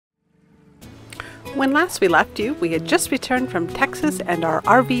When last we left you, we had just returned from Texas and our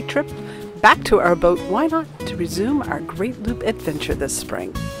RV trip back to our boat, Why Not, to resume our Great Loop adventure this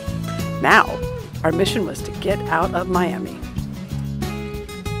spring. Now, our mission was to get out of Miami.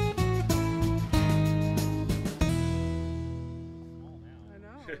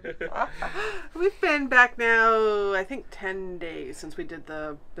 We've been back now, I think 10 days since we did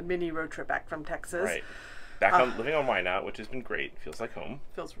the mini road trip back from Texas. Right. Back on living on Why Not, which has been great. Feels like home.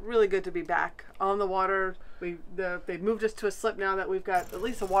 Feels really good to be back on the water. They've moved us to a slip now that we've got at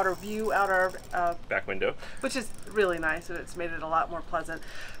least a water view out our back window, which is really nice, and it's made it a lot more pleasant.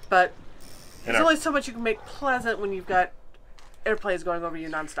 But there's only so much you can make pleasant when you've got airplanes going over you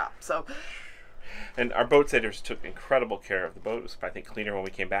nonstop. So. And our boat sitters took incredible care of the boat. It was, I think, cleaner when we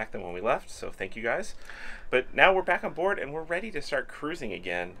came back than when we left, so thank you guys. But now we're back on board and we're ready to start cruising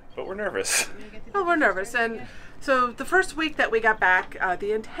again, but we're nervous. Well, we're nervous. And so the first week that we got back,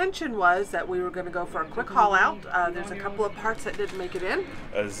 the intention was that we were going to go for a quick haul out. There's a couple of parts that didn't make it in.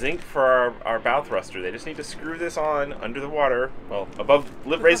 A zinc for our bow thruster. They just need to screw this on under the water. Well,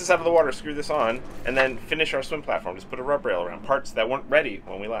 raise this out of the water, screw this on, and then finish our swim platform. Just put a rub rail around. Parts that weren't ready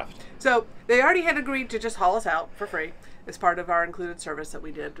when we left. So they already had agreed to just haul us out for free as part of our included service that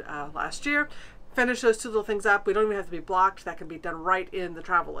we did last year. Finish those two little things up. We don't even have to be blocked. That can be done right in the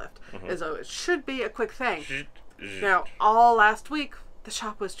travel lift. So it should be a quick thing. Now, all last week, the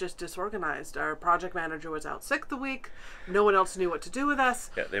shop was just disorganized. Our project manager was out sick the week. No one else knew what to do with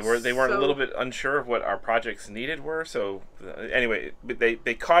us. Yeah, they weren't a little bit unsure of what our projects needed were. So anyway,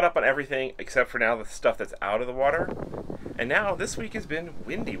 they caught up on everything except for now the stuff that's out of the water. And now this week has been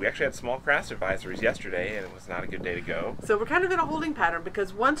windy. We actually had small crash advisories yesterday, and it was not a good day to go. So we're kind of in a holding pattern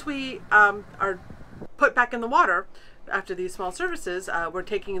because once we are put back in the water after these small services, we're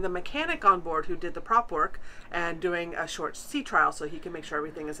taking the mechanic on board who did the prop work and doing a short sea trial so he can make sure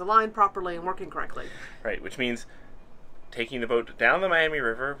everything is aligned properly and working correctly. Right, which means taking the boat down the Miami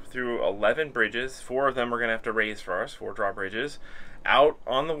River through 11 bridges. 4 of them we're going to have to raise for us, 4 drawbridges. Out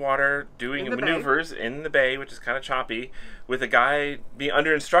on the water doing maneuvers in the bay, which is kind of choppy, with a guy being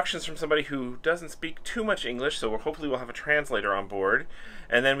under instructions from somebody who doesn't speak too much English, so hopefully we'll have a translator on board.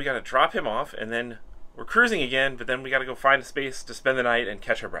 And then we got to drop him off, and then we're cruising again, but then we got to go find a space to spend the night and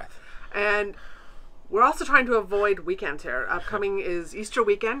catch our breath. And we're also trying to avoid weekends here. Upcoming is Easter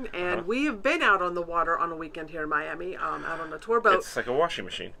weekend, and we have been out on the water on a weekend here in Miami, out on a tour boat. It's like a washing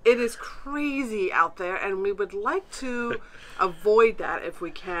machine. It is crazy out there, and we would like to avoid that if we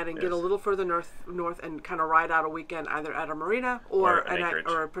can and get a little further north and kind of ride out a weekend either at a marina or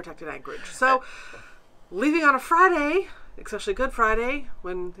a protected anchorage. So leaving on a Friday, especially Good Friday,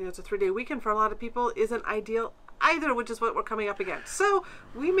 when it's a 3-day weekend for a lot of people, isn't ideal either, which is what we're coming up against. So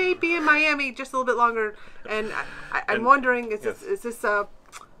we may be in Miami just a little bit longer, and I'm wondering, is this a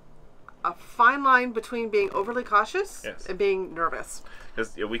fine line between being overly cautious and being nervous?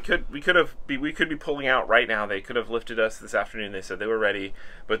 Because we could be pulling out right now. They could have lifted us this afternoon. They said they were ready,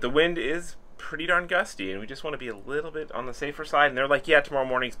 but the wind is pretty darn gusty, and we just want to be a little bit on the safer side. And they're like, yeah, tomorrow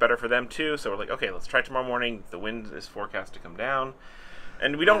morning's better for them too. So we're like, okay, let's try tomorrow morning. The wind is forecast to come down.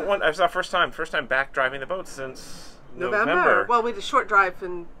 And we don't want. It's our first time back driving the boat since November. Well, we did a short drive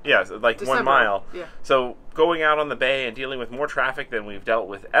in like December. 1 mile. Yeah. So going out on the bay and dealing with more traffic than we've dealt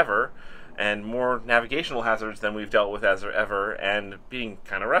with ever, and more navigational hazards than we've dealt with ever, and being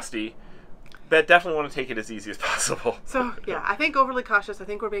kind of rusty. But definitely want to take it as easy as possible. So yeah, I think overly cautious. I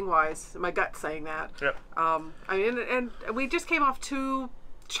think we're being wise. My gut's saying that. Yep. I mean, and we just came off 2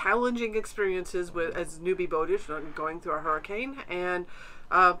 challenging experiences as newbie boaters going through a hurricane and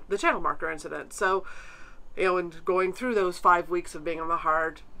the channel marker incident. So, and going through those 5 weeks of being on the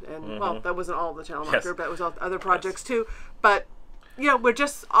hard, and well, that wasn't all the channel marker, but it was all other projects too. But we're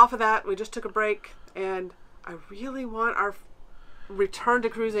just off of that. We just took a break, and I really want our return to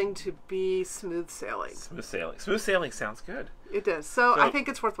cruising to be smooth sailing. Smooth sailing sounds good. It does. So I think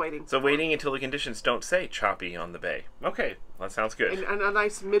it's worth waiting. So waiting until the conditions don't say choppy on the bay. Okay, that sounds good. And a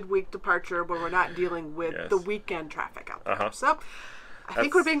nice midweek departure where we're not dealing with the weekend traffic out there. So I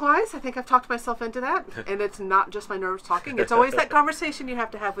think we're being wise. I think I've talked myself into that. And it's not just my nerves talking. It's always that conversation you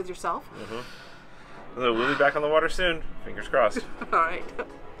have to have with yourself. So we'll be back on the water soon. Fingers crossed. All right.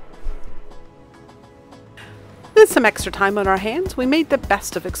 With some extra time on our hands, we made the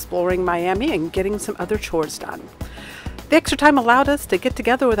best of exploring Miami and getting some other chores done. The extra time allowed us to get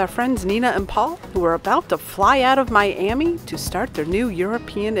together with our friends Nina and Paul, who were about to fly out of Miami to start their new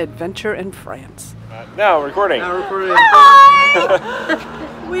European adventure in France. Now recording.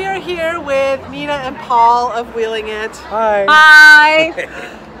 Hi! We are here with Nina and Paul of Wheeling It. Hi. Hi!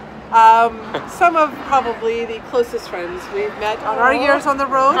 Some of probably the closest friends we've met on our years on the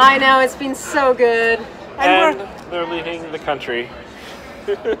road. I know, it's been so good. And they're leaving the country.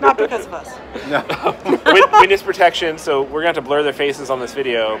 Not because of us. No. Witness protection, so we're going to have to blur their faces on this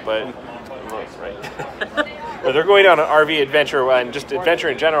video, but right. But they're going on an RV adventure and just adventure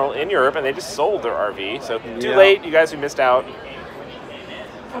in general in Europe, and they just sold their RV. So too late, you guys who missed out.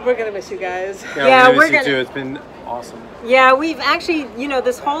 We're going to miss you guys. Yeah, we're going to miss you too. It's been awesome. Yeah, we've actually, you know,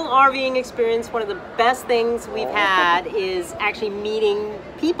 this whole RVing experience, one of the best things we've had is actually meeting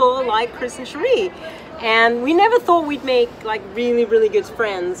people like Chris and Cherie. And we never thought we'd make like really, really good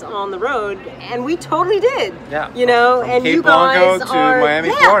friends on the road, and we totally did. Yeah. You know, from and Cape you guys Blanco to are Miami,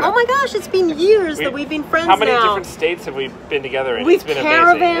 Florida. Oh my gosh, it's been years that we've been friends now. How many different states have we been together in? We've It's been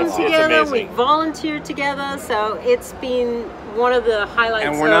caravanned amazing. together, It's we've volunteered together, so it's been one of the highlights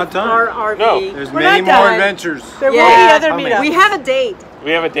And we're not of done. our RV. No. There's We're many not more done. adventures. There will Yeah. be other meetups. We have a date. We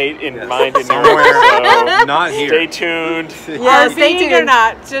have a date in mind in Somewhere, Europe, so not here. stay tuned. Yeah, stay RVing or tuned.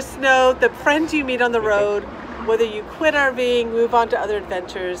 not, just know the friends you meet on the road, whether you quit RVing, move on to other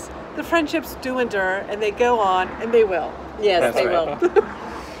adventures, the friendships do endure, and they go on, and they will. Yes, That's they right. will.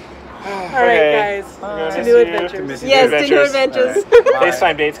 All right, guys, to Miss new you. adventures. Yes, to new adventures.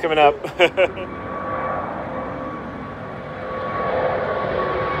 FaceTime dates coming up.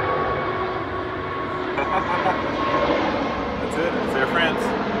 That's it. It's their friends.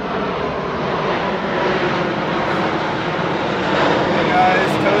 Hey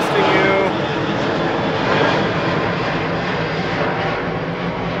guys, toasting you.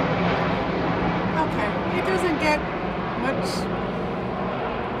 Okay, it doesn't get much,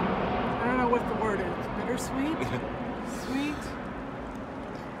 I don't know what the word is, bittersweet? Sweet?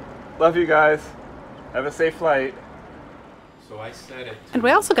 Love you guys. Have a safe flight. So I said it. And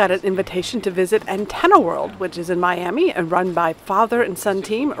we also got an invitation to visit Antenna World, which is in Miami and run by father and son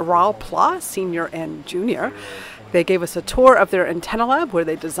team Raul Pla, senior and junior. They gave us a tour of their antenna lab where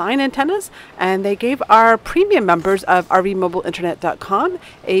they design antennas, and they gave our premium members of RVMobileinternet.com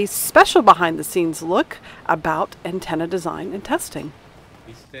a special behind-the-scenes look about antenna design and testing.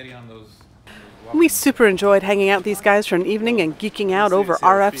 Be steady on those. We super enjoyed hanging out with these guys for an evening and geeking out over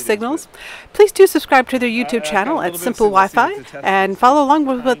RF signals. Please do subscribe to their YouTube channel at Simple Wi-Fi and follow along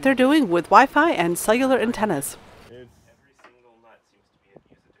with what they're doing with Wi-Fi and cellular antennas.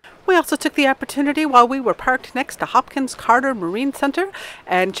 We also took the opportunity while we were parked next to Hopkins Carter Marine Center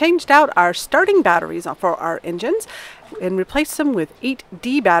and changed out our starting batteries for our engines and replaced them with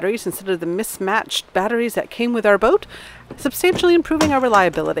 8D batteries instead of the mismatched batteries that came with our boat, substantially improving our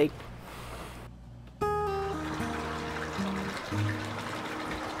reliability.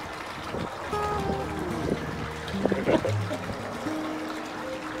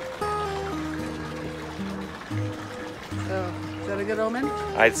 So, is that a good omen?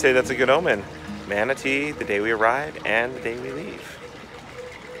 I'd say that's a good omen. Manatee, the day we arrive and the day we leave.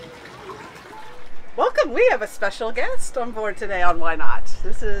 Welcome. We have a special guest on board today on Why Not.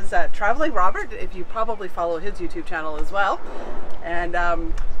 This is Traveling Robert, if you probably follow his YouTube channel as well.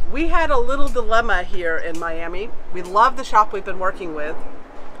 And we had a little dilemma here in Miami. We love the shop we've been working with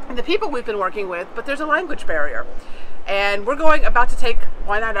and the people we've been working with, but there's a language barrier. And we're about to take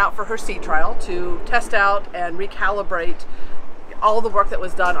Why Not out for her sea trial to test out and recalibrate all the work that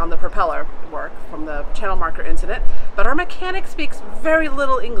was done on the propeller work from the channel marker incident. But our mechanic speaks very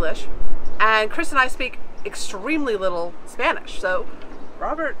little English, and Chris and I speak extremely little Spanish. So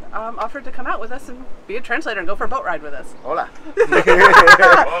Robert offered to come out with us and be a translator and go for a boat ride with us. Hola. All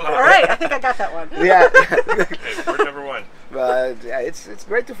right, I think I got that one. Yeah. Word number one. But it's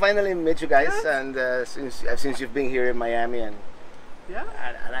great to finally meet you guys, and since you've been here in Miami, and Yeah.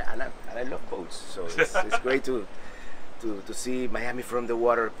 and I love boats, so it's great to see Miami from the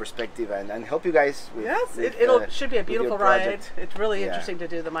water perspective and help you guys with, Yes, with, it should be a with your beautiful ride. project. It's really Yeah. interesting to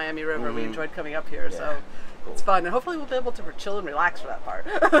do the Miami River. We Mhm. enjoyed coming up here, so Cool. it's fun. And hopefully we'll be able to chill and relax for that part.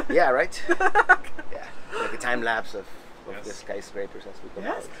 Yeah, right. Yeah, like a time lapse of Yes. the skyscrapers as we come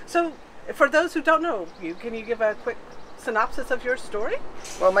Yes. out. So for those who don't know you, can you give a quick synopsis of your story?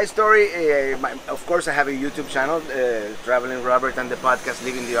 Well, my story, of course, I have a YouTube channel, Traveling Robert, and the podcast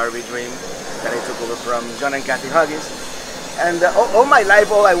Living the RV Dream that I took over from John and Kathy Huggins. And all my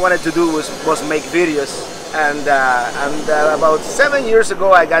life, all I wanted to do was make videos. And about 7 years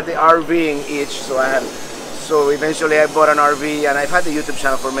ago, I got the RVing itch. So eventually, I bought an RV, and I've had the YouTube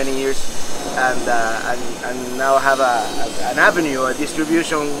channel for many years. And now I have an avenue, a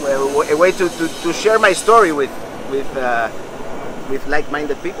distribution, a way to share my story with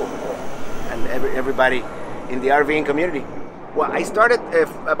like-minded people and everybody in the RVing community. Well, I started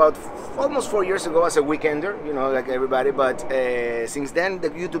about almost 4 years ago as a weekender, you know, like everybody. But since then, the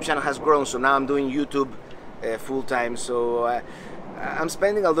YouTube channel has grown. So now I'm doing YouTube full time. So I'm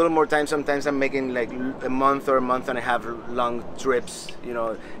spending a little more time. Sometimes I'm making like a month or a month and a half long trips. You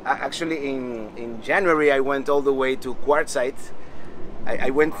know, actually in January I went all the way to Quartzsite.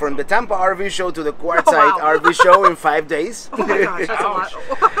 I went from the Tampa RV show to the Quartzsite RV show in 5 days. Oh my gosh, that's a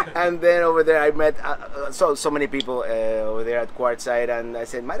lot. And then over there I met so many people over there at Quartzsite, and I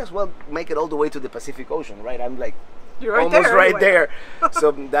said, might as well make it all the way to the Pacific Ocean, right? I'm like You're right almost there, right anyway. there.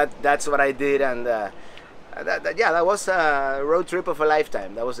 So that's what I did, and that was a road trip of a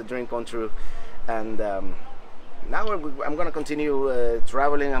lifetime. That was a dream come true, and now I'm going to continue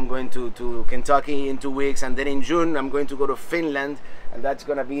traveling. I'm going to Kentucky in 2 weeks, and then in June I'm going to go to Finland, and that's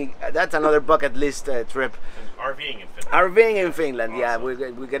another bucket list trip. RVing in Finland. RVing in Finland, Awesome.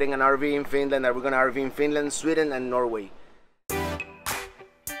 yeah. We're getting an RV in Finland, and we're going to RV in Finland, Sweden, and Norway.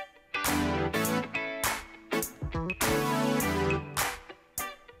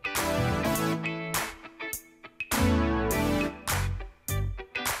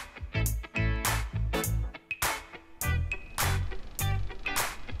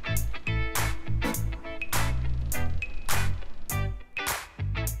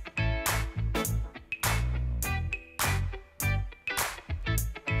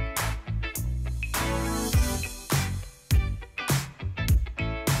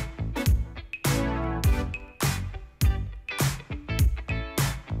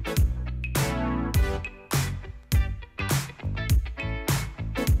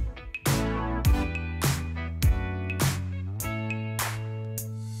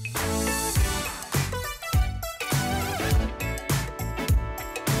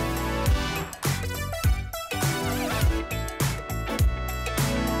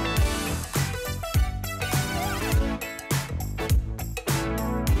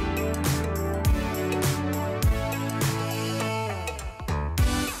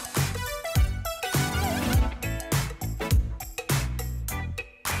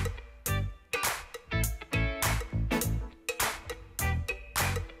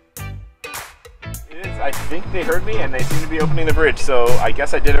 I think they heard me, and they seem to be opening the bridge, so I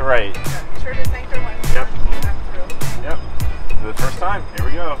guess I did it right. Yeah, sure did. Thank you very much. Yep. Through. Yep. For the first time. Here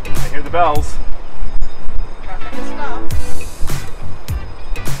we go. I hear the bells. Traffic is stopped.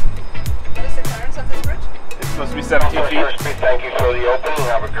 What is the clearance of this bridge? It's supposed to be 17 feet. Thank you for the open.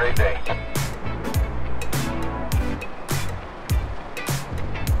 Have a great day.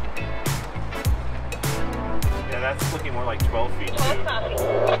 Yeah, that's looking more like 12 feet, too.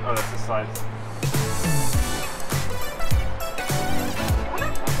 Oh, that's the size.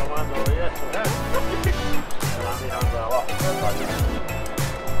 Tomando eso, ¿eh? Se la han mirado abajo.